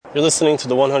You're listening to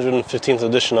the 115th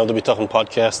edition of the Bitachon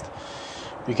podcast.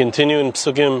 We continue in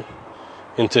Psukim,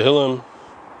 in Tehillim,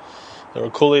 that were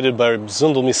collated by Reb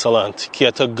Zundel Misalant. Ki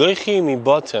ata goichi mi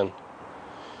baten.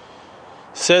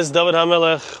 Says David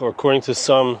HaMelech, or according to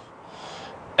some,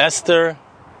 Esther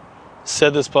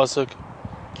said this pasuk.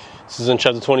 This is in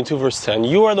chapter 22, verse 10.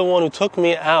 You are the one who took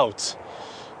me out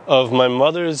of my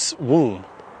mother's womb.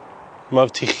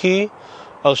 Mavtichi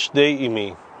al shdei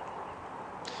imi.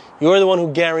 You are the one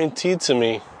who guaranteed to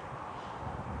me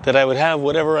that I would have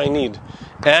whatever I need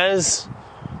as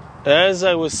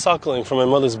I was suckling from my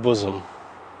mother's bosom.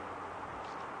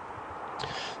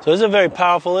 So this is a very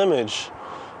powerful image.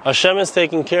 Hashem is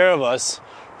taking care of us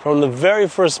from the very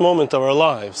first moment of our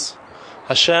lives.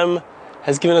 Hashem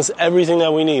has given us everything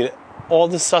that we need, all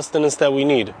the sustenance that we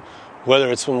need,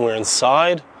 whether it's when we're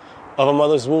inside of a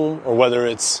mother's womb or whether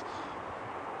it's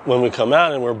when we come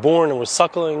out and we're born and we're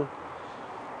suckling.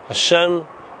 Hashem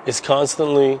is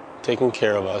constantly taking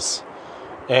care of us.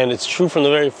 And it's true from the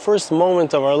very first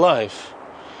moment of our life.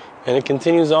 And it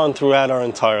continues on throughout our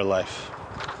entire life.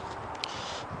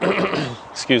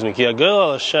 Excuse me.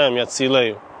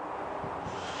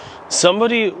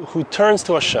 Somebody who turns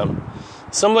to Hashem,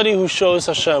 somebody who shows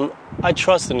Hashem, I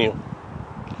trust in you,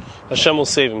 Hashem will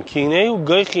save him.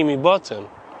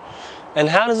 And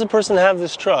how does a person have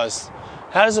this trust?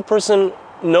 How does a person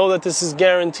know that this is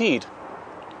guaranteed?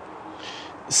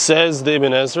 Says the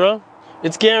Ibn Ezra,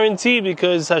 it's guaranteed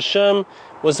because Hashem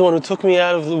was the one who took me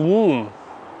out of the womb.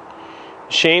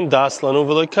 Shein das lanu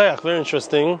v'lo kayach. Very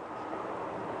interesting.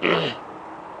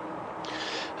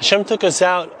 Hashem took us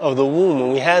out of the womb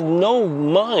when we had no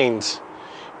mind.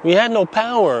 We had no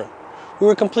power. We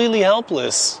were completely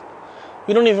helpless.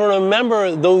 We don't even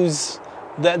remember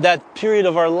that period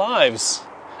of our lives.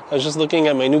 I was just looking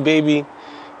at my new baby,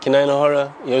 Kenai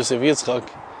Nahara, Yosef Yitzchak,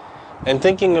 and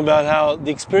thinking about how the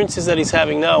experiences that he's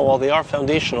having now, while they are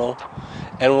foundational,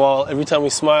 and while every time we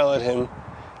smile at him,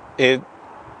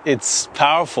 it's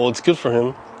powerful, it's good for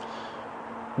him,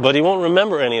 but he won't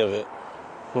remember any of it.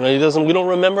 We don't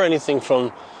remember anything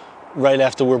from right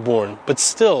after we're born. But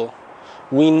still,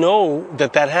 we know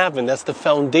that happened. That's the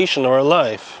foundation of our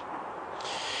life.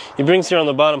 He brings here on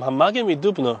the bottom, Hamagid mi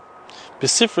Dubna,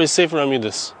 Besifrei Sefer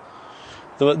Amidus.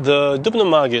 The Dubna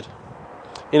Magid,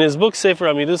 in his book Sefer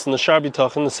Amidus, in the Shar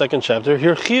Bitachon, the second chapter, he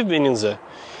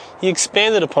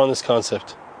expanded upon this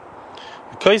concept.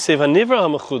 And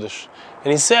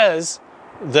he says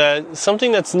that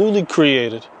something that's newly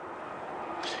created,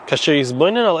 think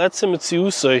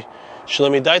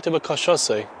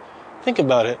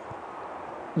about it.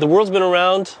 The world's been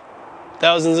around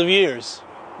thousands of years.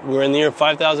 We're in the year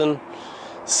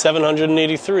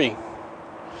 5,783,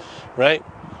 right?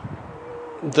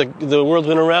 The world's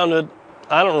been around.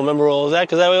 I don't remember all of that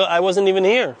because I wasn't even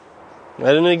here. I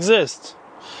didn't exist,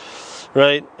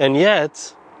 right? And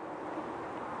yet,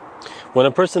 when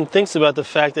a person thinks about the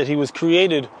fact that he was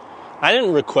created, I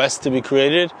didn't request to be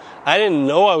created. I didn't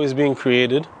know I was being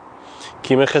created.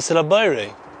 It's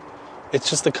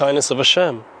just the kindness of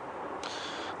Hashem.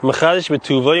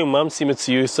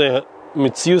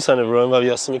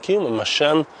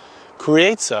 Hashem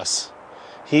creates us.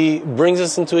 He brings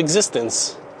us into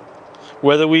existence.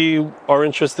 Whether we are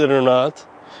interested or not,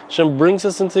 Hashem brings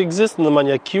us into existence.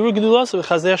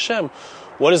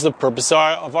 What is the purpose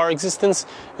of our existence?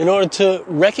 In order to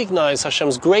recognize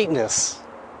Hashem's greatness,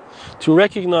 to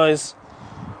recognize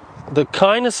the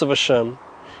kindness of Hashem,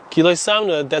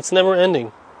 that's never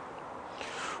ending.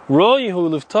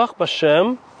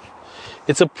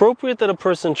 It's appropriate that a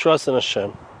person trusts in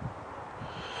Hashem.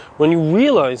 When you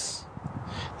realize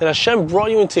that Hashem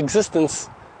brought you into existence,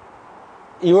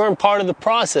 you weren't part of the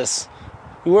process.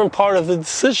 You weren't part of the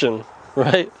decision,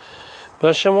 right? But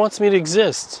Hashem wants me to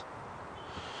exist.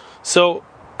 So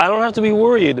I don't have to be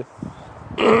worried.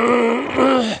 I don't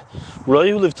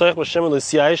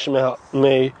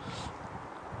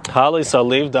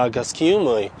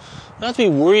have to be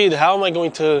worried, how am I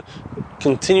going to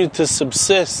continue to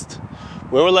subsist?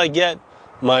 Where will I get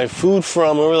my food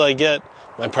from? Where will I get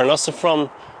my parnasa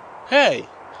from? Hey,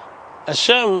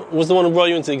 Hashem was the one who brought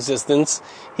you into existence.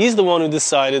 He's the one who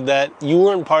decided that you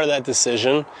weren't part of that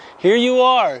decision. Here you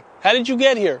are. How did you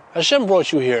get here? Hashem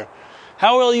brought you here.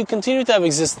 How will you continue to have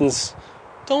existence?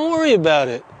 Don't worry about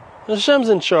it. Hashem's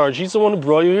in charge. He's the one who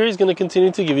brought you here. He's going to continue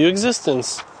to give you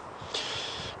existence.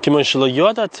 It's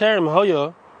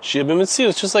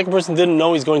just like a person didn't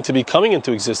know he's going to be coming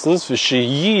into existence. He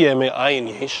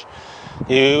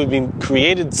would be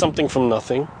created something from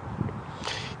nothing.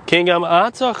 So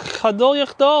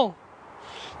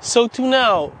too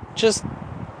now, just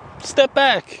step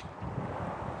back.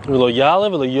 Don't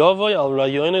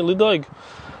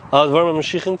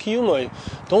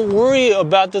worry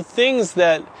about the things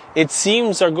that it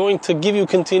seems are going to give you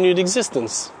continued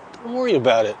existence. Don't worry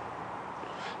about it.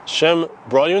 Hashem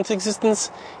brought you into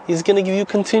existence, He's going to give you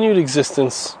continued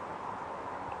existence.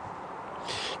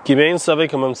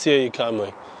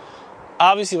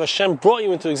 Obviously, if Hashem brought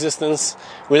you into existence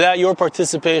without your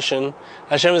participation,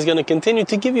 Hashem is going to continue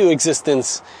to give you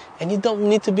existence, and you don't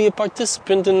need to be a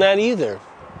participant in that either.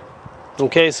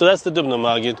 Okay, so that's the Dubna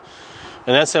Magid,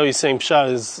 and that's how he's saying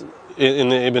Pshat is in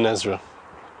the Ibn Ezra.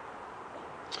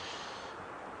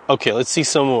 Okay, let's see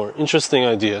some more interesting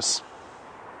ideas.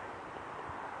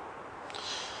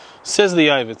 Says the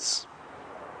Yavitz,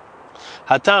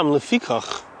 Hatam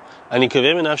lefikach ani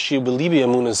kaveh menafshi belibi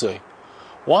amunah.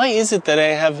 Why is it that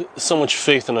I have so much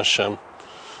faith in Hashem?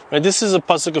 Right, this is a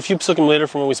pasuk, a few pasukim later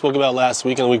from what we spoke about last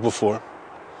week and the week before.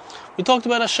 We talked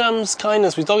about Hashem's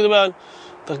kindness. We talked about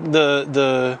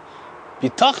the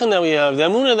Bitachon that we have, the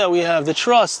Amunah that we have, the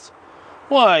trust.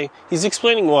 Why? He's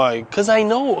explaining why. Because I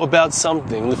know about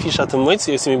something.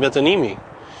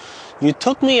 You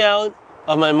took me out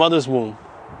of my mother's womb.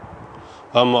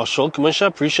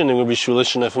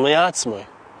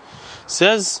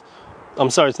 Says, I'm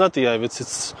sorry, it's not the Yavitz,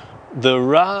 it's the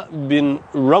Ra bin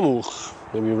Ramuch,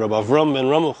 maybe Rabbi Avram ben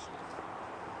Ramuch.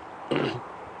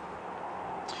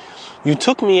 You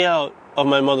took me out of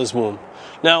my mother's womb.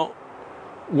 Now,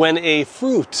 when does a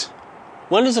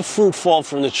fruit fall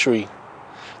from the tree?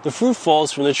 The fruit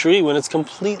falls from the tree when it's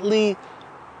completely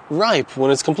ripe, when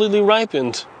it's completely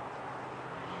ripened.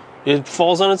 It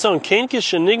falls on its own.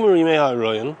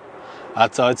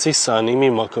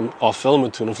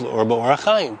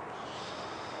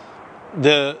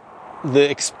 The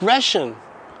expression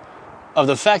of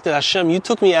the fact that Hashem, you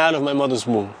took me out of my mother's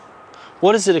womb.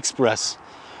 What does it express?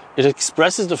 It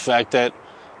expresses the fact that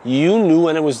you knew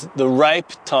when it was the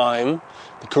ripe time,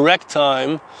 the correct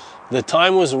time, the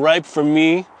time was ripe for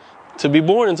me to be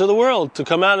born into the world, to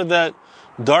come out of that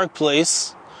dark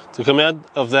place, to come out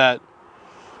of that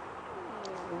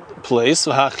place.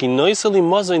 And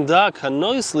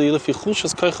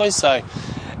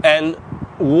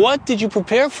what did you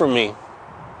prepare for me?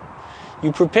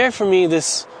 You prepared for me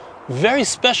this very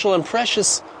special and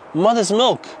precious mother's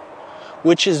milk,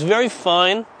 which is very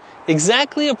fine,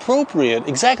 exactly appropriate,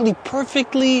 exactly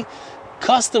perfectly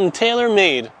custom,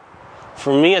 tailor-made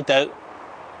for me at that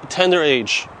tender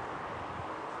age.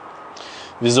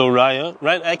 Vizoraya,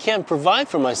 right? I can't provide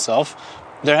for myself.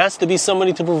 There has to be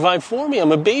somebody to provide for me.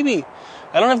 I'm a baby.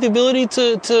 I don't have the ability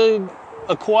to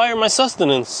acquire my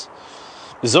sustenance.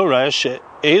 Vizoraya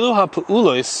she'elu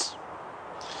ha'pu'ulos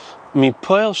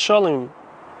mipoel shalim.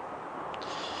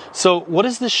 So what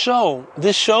does this show?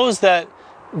 This shows that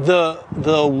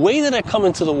the way that I come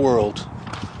into the world,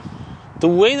 the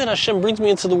way that Hashem brings me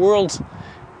into the world,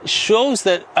 shows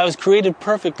that I was created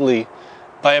perfectly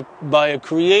by a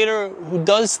creator who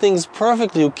does things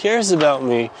perfectly, who cares about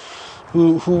me,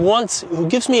 who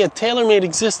gives me a tailor-made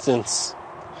existence.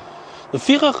 That's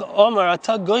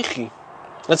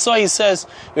why he says,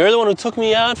 you're the one who took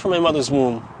me out from my mother's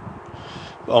womb.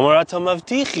 And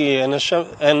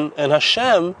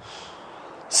Hashem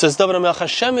says, David HaMelech,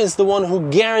 Hashem is the one who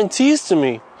guarantees to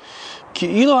me.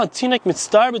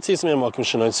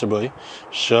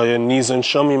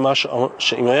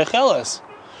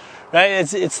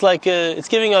 Right? It's like it's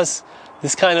giving us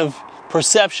this kind of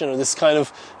perception or this kind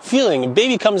of feeling. A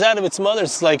baby comes out of its mother,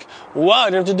 it's like, wow, I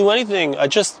didn't have to do anything. I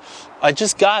just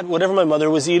got whatever my mother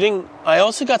was eating, I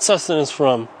also got sustenance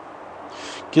from.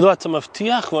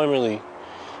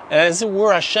 As it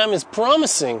were, Hashem is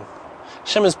promising.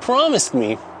 Hashem has promised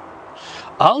me.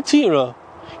 Don't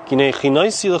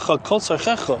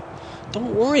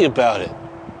worry about it.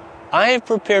 I have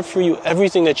prepared for you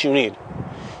everything that you need.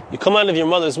 You come out of your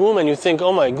mother's womb and you think,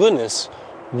 oh my goodness,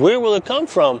 where will it come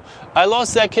from? I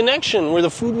lost that connection where the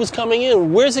food was coming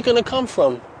in. Where's it going to come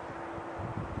from?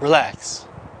 Relax.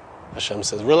 Hashem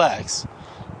says, relax.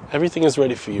 Everything is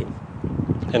ready for you.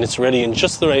 And it's ready in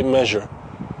just the right measure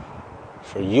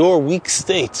for your weak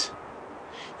state,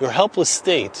 your helpless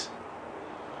state.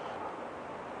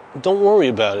 Don't worry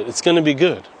about it. It's going to be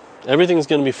good. Everything is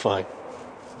going to be fine.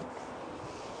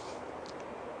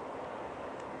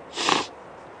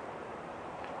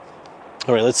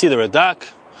 All right, let's see the Radak.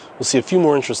 We'll see a few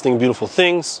more interesting, beautiful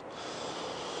things.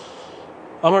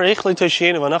 The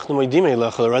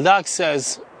Radak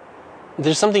says,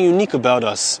 there's something unique about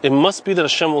us. It must be that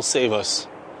Hashem will save us.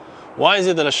 Why is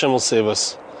it that Hashem will save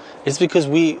us? It's because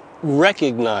we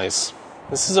recognize.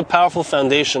 This is a powerful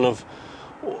foundation of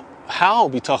how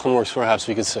Bitachon works, perhaps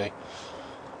we could say.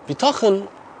 Bitachon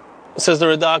says the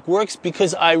Radak, works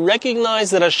because I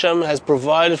recognize that Hashem has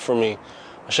provided for me.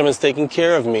 Hashem has taken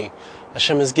care of me.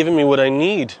 Hashem has given me what I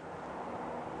need.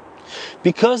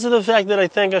 Because of the fact that I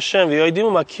thank Hashem,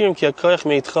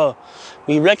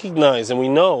 we recognize and we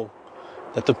know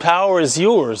that the power is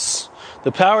yours.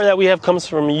 The power that we have comes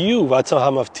from you.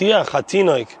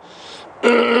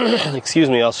 Excuse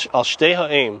me.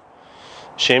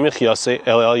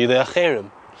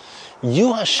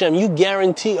 You, Hashem, you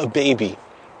guarantee a baby,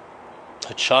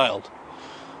 a child,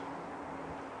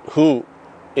 who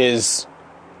is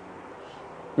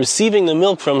receiving the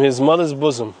milk from his mother's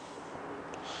bosom.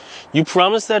 You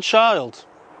promise that child.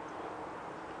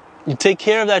 You take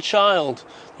care of that child.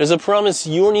 There's a promise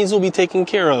your needs will be taken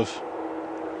care of.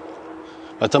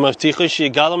 There's a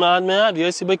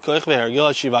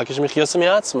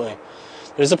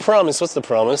promise. What's the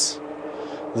promise?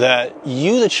 That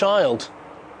you, the child,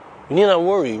 you need not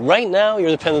worry. Right now, you're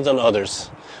dependent on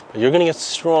others. But you're going to get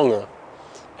stronger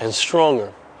and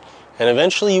stronger. And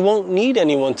eventually, you won't need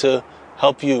anyone to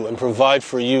help you and provide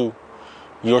for you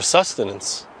your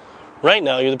sustenance. Right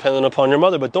now, you're dependent upon your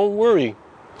mother. But don't worry.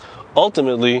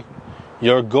 Ultimately,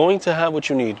 you're going to have what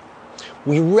you need.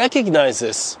 We recognize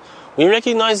this. We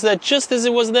recognize that just as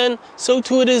it was then, so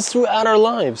too it is throughout our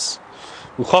lives.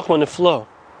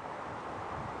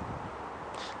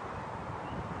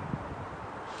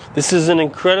 This is an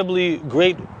incredibly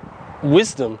great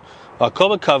wisdom. Like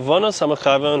we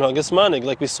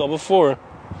saw before,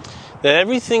 that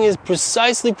everything is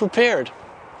precisely prepared.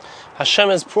 Hashem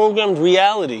has programmed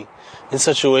reality in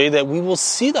such a way that we will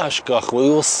see the hashgach. We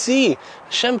will see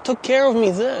Hashem took care of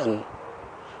me then.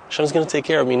 Hashem's going to take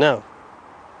care of me now.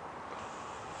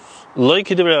 Right?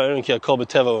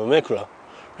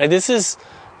 This is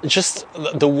just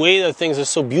the way that things are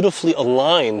so beautifully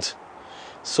aligned,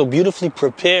 so beautifully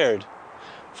prepared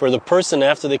for the person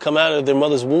after they come out of their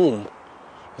mother's womb.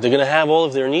 They're going to have all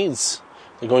of their needs.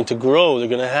 They're going to grow. They're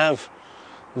going to have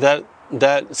that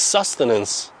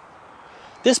sustenance.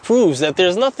 This proves that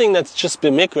there's nothing that's just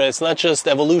bimikra. It's not just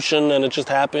evolution and it just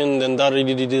happened and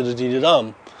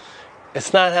da-da-dee-dee-dee-dee-dee-dum.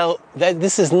 It's not how that.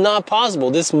 This is not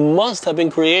possible. This must have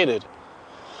been created.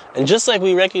 And just like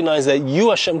we recognize that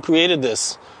you, Hashem, created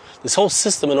this whole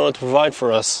system in order to provide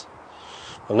for us,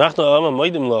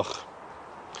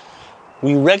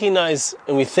 we recognize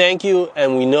and we thank you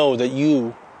and we know that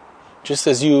you, just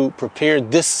as you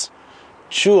prepared this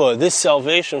tshuah, this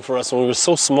salvation for us when we were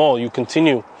so small, you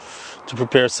continue to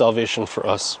prepare salvation for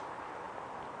us.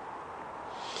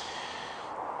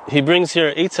 He brings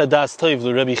here Eitz Hadas Tov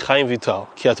l'Rebbe Chaim Vital.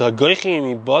 Ki ata hagoychi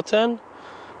mibaten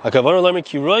hakavanu lemer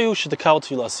ki royu shetakal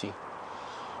tefilasi.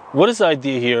 What is the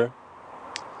idea here?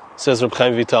 Says Reb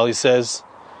Chaim Vital. He says,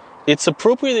 it's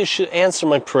appropriate that you should answer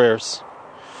my prayers.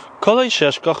 Kolay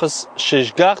sheshgachas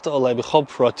sheshgachta alay b'chol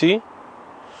prati.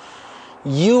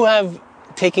 You have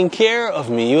taken care of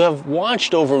me. You have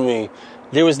watched over me.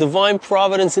 There was divine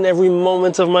providence in every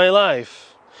moment of my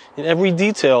life, in every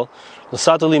detail. When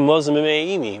I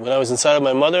was inside of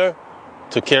my mother,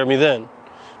 took care of me then.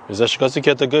 That's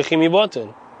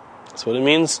what it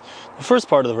means. The first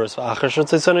part of the verse.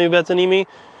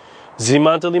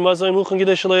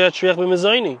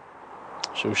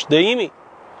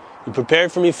 You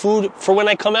prepared for me food for when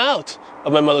I come out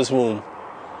of my mother's womb.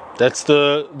 That's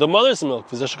the mother's milk.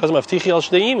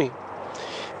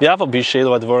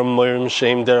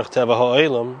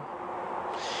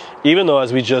 Even though,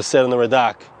 as we just said in the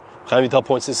Radak, Chaim Vital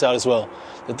points this out as well,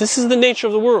 that this is the nature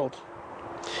of the world.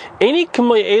 I'm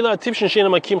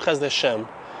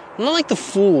not like the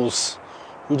fools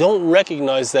who don't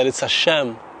recognize that it's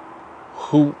Hashem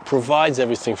who provides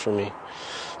everything for me.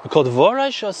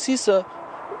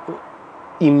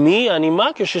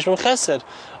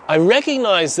 I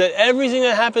recognize that everything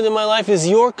that happened in my life is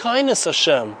your kindness,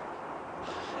 Hashem.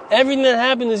 Everything that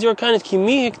happened is your kindness.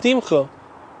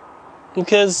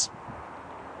 Because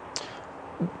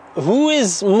who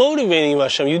is motivating you,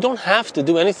 Hashem? You don't have to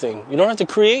do anything. You don't have to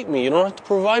create me. You don't have to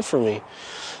provide for me.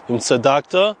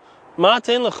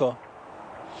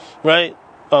 Right?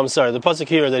 I'm sorry, the pasuk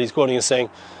here that he's quoting is saying,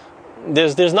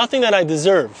 there's nothing that I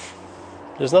deserve.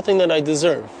 There's nothing that I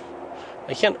deserve.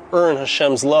 I can't earn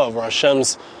Hashem's love or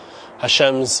Hashem's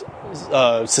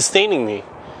sustaining me.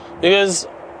 Because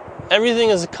everything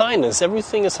is a kindness.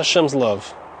 Everything is Hashem's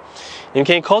love.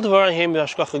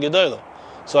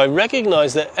 So I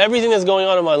recognize that everything that's going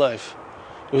on in my life,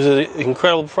 it was an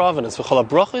incredible providence. Every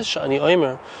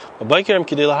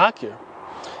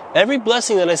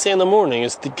blessing that I say in the morning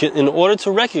is in order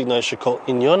to recognize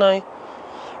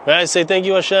Right? I say, thank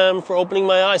you, Hashem, for opening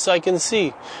my eyes so I can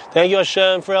see. Thank you,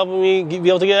 Hashem, for helping me be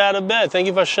able to get out of bed. Thank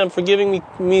you, Hashem, for giving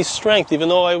me strength, even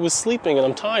though I was sleeping and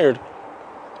I'm tired.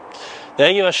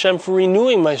 Thank you, Hashem, for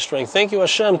renewing my strength. Thank you,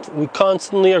 Hashem. We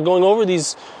constantly are going over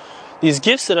these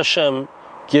gifts that Hashem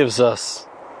gives us.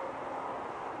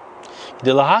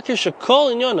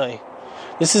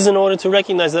 This is in order to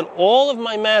recognize that all of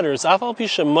my matters,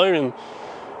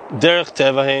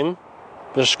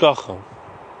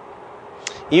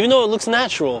 even though it looks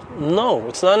natural, no,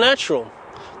 it's not natural.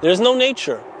 There's no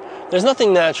nature. There's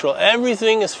nothing natural.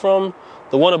 Everything is from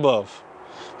the one above.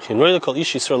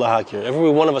 Every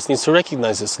one of us needs to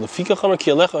recognize this. That's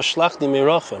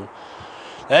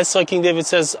why King David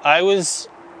says, I was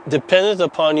dependent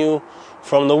upon you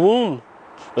from the womb.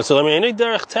 It's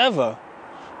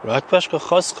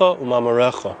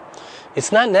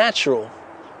not natural.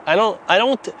 I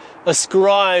don't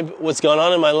ascribe what's going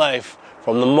on in my life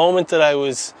from the moment that I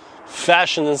was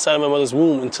fashioned inside of my mother's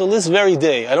womb until this very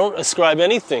day. I don't ascribe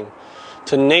anything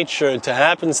to nature, to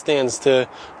happenstance, to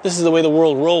this is the way the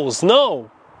world rolls. No!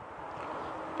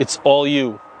 It's all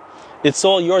you. It's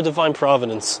all your divine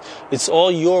providence. It's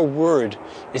all your word.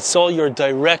 It's all your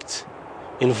direct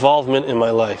involvement in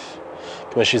my life.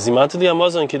 And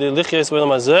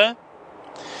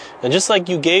just like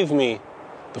you gave me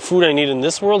the food I need in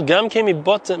this world,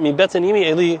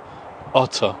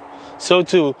 so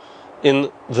too, in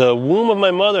the womb of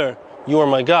my mother, you are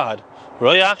my God.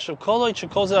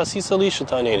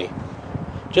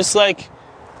 Just like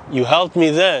you helped me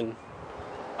then,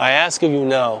 I ask of you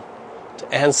now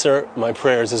to answer my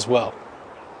prayers as well.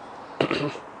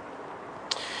 Now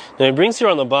he brings here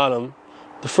on the bottom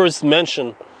the first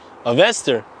mention of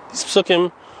Esther. These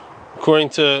psukim, according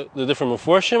to the different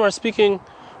Meforshim, are speaking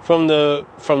from the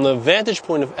vantage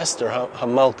point of Esther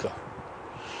Hamalka.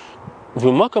 In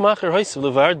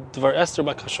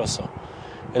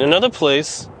another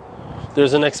place,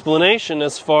 there's an explanation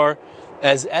as far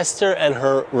as Esther and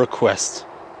her request.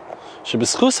 Where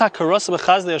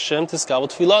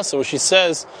she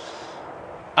says,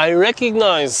 I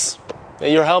recognize that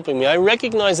you're helping me. I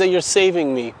recognize that you're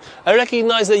saving me. I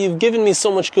recognize that you've given me so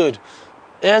much good.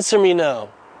 Answer me now.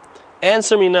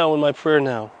 Answer me now in my prayer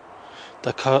now.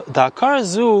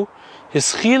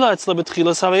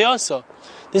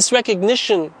 This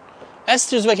recognition,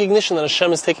 Esther's recognition that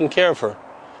Hashem is taking care of her,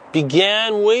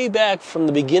 began way back from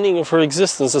the beginning of her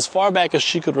existence, as far back as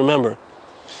she could remember.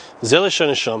 Don't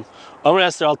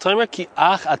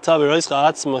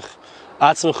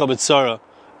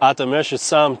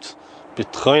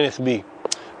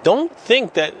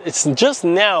think that it's just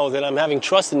now that I'm having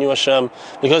trust in you, Hashem,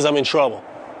 because I'm in trouble.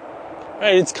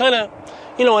 Right? It's kind of,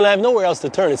 when I have nowhere else to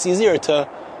turn, it's easier to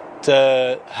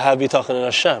have Bitachon in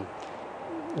Hashem.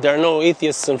 There are no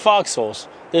atheists in foxholes.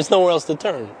 There's nowhere else to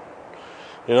turn.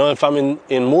 If I'm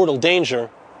in mortal danger,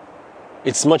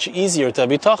 it's much easier to have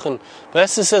Bitachon. But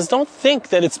Esther says, don't think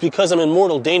that it's because I'm in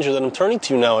mortal danger that I'm turning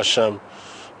to you now, Hashem.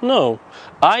 No.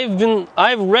 It's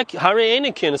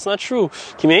not true.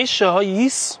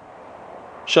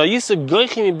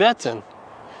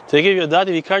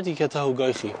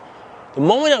 The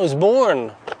moment I was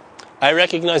born, I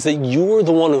recognized that you were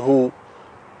the one who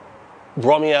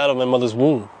brought me out of my mother's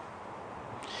womb.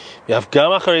 She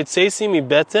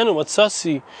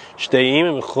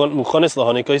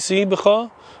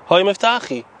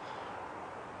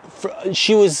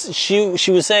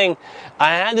was saying,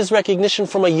 I had this recognition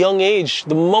from a young age,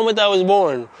 the moment I was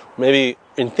born. Maybe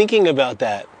in thinking about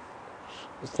that,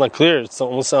 it's not clear. It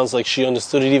almost sounds like she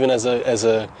understood it even as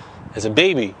a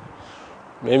baby.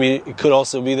 Maybe it could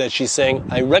also be that she's saying,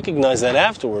 I recognize that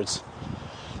afterwards.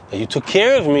 That you took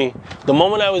care of me the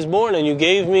moment I was born and you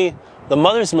gave me the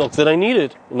mother's milk that I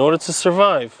needed in order to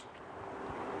survive.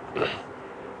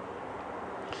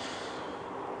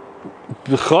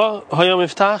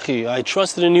 I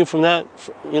trusted in you from that,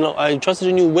 I trusted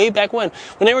in you way back when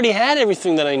I already had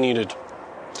everything that I needed.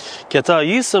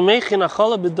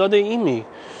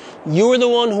 You were the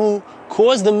one who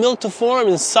caused the milk to form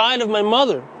inside of my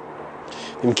mother.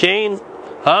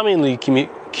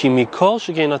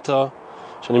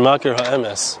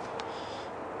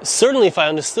 Certainly if I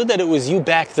understood that it was you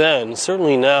back then,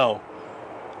 certainly now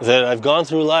that I've gone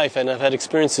through life and I've had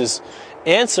experiences,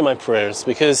 answer my prayers,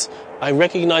 because I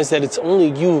recognize that it's only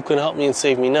you who can help me and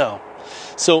save me now.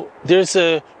 So there's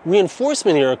a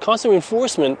reinforcement here, a constant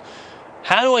reinforcement.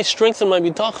 How do I strengthen my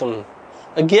bitachon?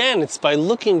 Again, it's by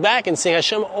looking back and saying,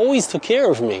 Hashem always took care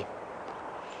of me.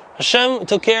 Hashem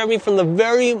took care of me from the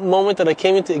very moment that I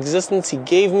came into existence. He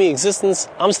gave me existence.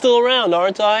 I'm still around,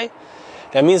 aren't I?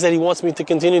 That means that He wants me to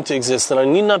continue to exist, and I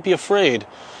need not be afraid,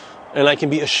 and I can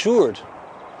be assured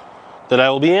that I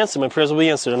will be answered, my prayers will be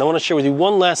answered. And I want to share with you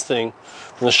one last thing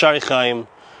from the Shari Chaim,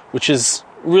 which is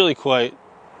really quite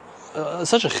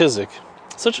such a chizik.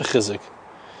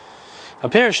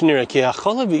 I'm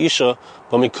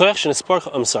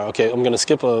sorry, okay, I'm going to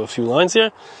skip a few lines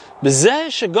here.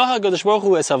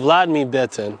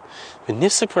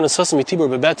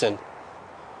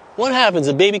 What happens?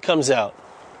 A baby comes out.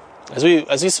 As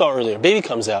we saw earlier, baby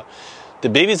comes out. The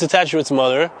baby is attached to its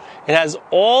mother. It has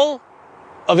all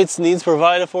of its needs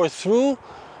provided for through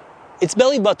its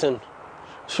belly button,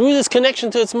 through this connection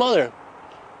to its mother.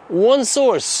 One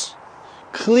source,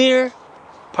 clear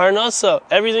parnasa,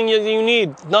 everything you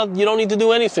need. You don't need to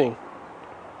do anything.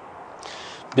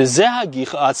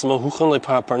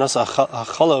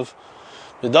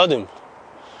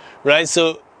 Right?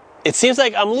 So it seems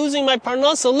like I'm losing my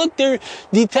parnasa. Look, they're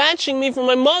detaching me from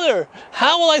my mother.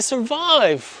 How will I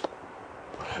survive?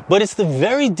 But it's the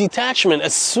very detachment.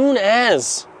 As soon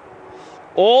as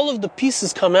all of the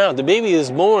pieces come out, the baby is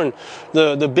born,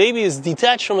 the baby is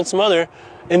detached from its mother,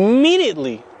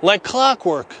 immediately, like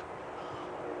clockwork,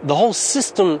 the whole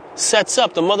system sets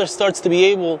up. The mother starts to be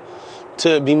able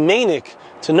to be manic,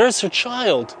 to nurse her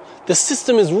child. The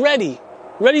system is ready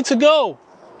to go.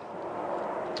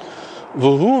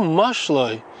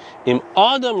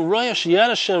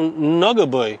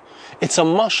 It's a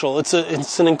mashal.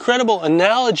 It's an incredible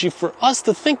analogy for us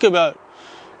to think about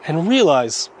and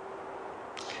realize.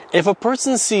 If a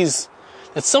person sees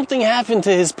that something happened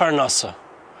to his parnasa,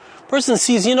 person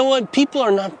sees, you know what, people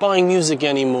are not buying music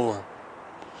anymore.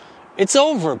 It's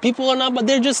over. People are not, but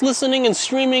they're just listening and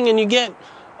streaming, and you get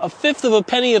a fifth of a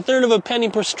penny, a third of a penny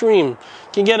per stream. You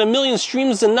can get 1 million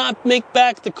streams and not make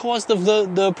back the cost of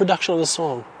the production of the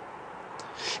song.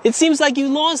 It seems like you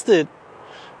lost it.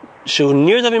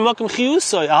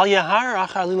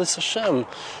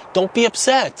 Don't be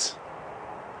upset.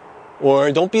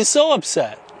 Or don't be so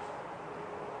upset.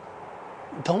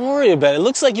 Don't worry about it. It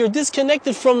looks like you're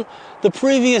disconnected from the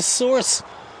previous source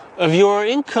of your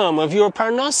income, of your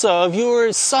parnasa, of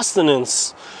your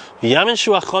sustenance. But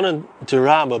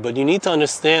you need to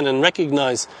understand and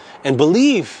recognize and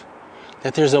believe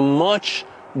that there's a much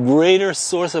greater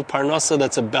source of parnasa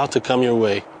that's about to come your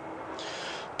way.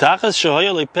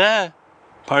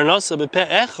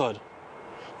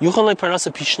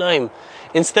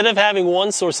 Instead of having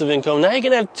one source of income, now you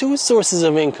can have 2 sources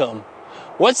of income.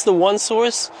 What's the one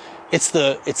source? It's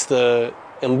the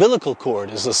umbilical cord.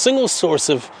 It's a single source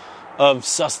of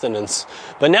sustenance.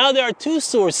 But now there are 2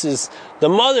 sources. The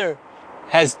mother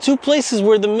has 2 places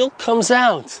where the milk comes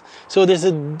out. So there's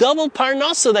a double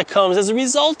parnasa that comes as a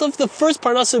result of the first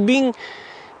parnasa being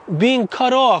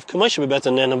cut off.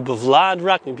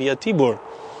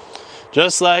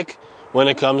 Just like when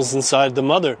it comes inside the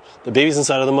mother, the baby's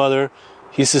inside of the mother,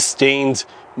 he's sustained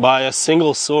by a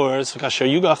single source. He gets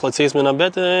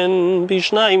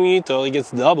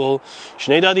double.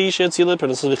 So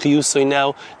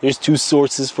now there's 2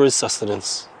 sources for his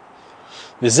sustenance.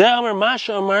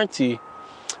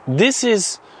 This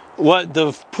is what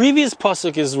the previous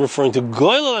pasuk is referring to.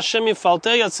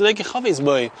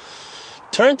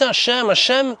 Turn to Hashem.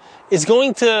 Hashem is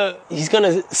going to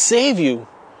save you.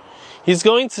 He's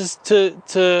going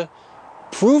to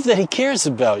prove that He cares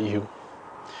about you.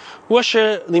 I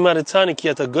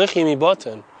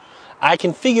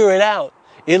can figure it out.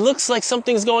 It looks like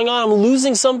something's going on. I'm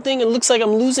losing something. It looks like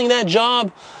I'm losing that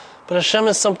job. But Hashem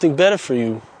has something better for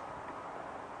you.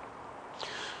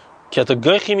 When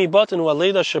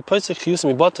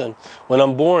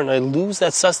I'm born, I lose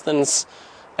that sustenance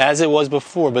as it was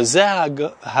before. But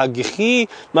He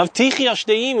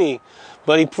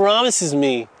promises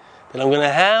me that I'm going to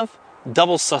have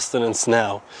double sustenance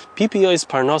now. PPO is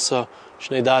parnasa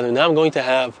shnei dadim. Now I'm going to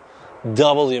have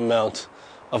double the amount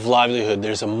of livelihood.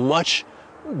 There's a much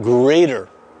greater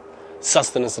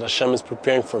sustenance that Hashem is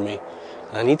preparing for me.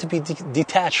 And I need to be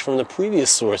detached from the previous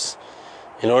source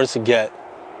in order to get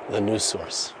the new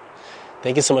source.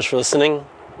 Thank you so much for listening.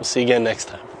 We'll see you again next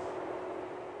time.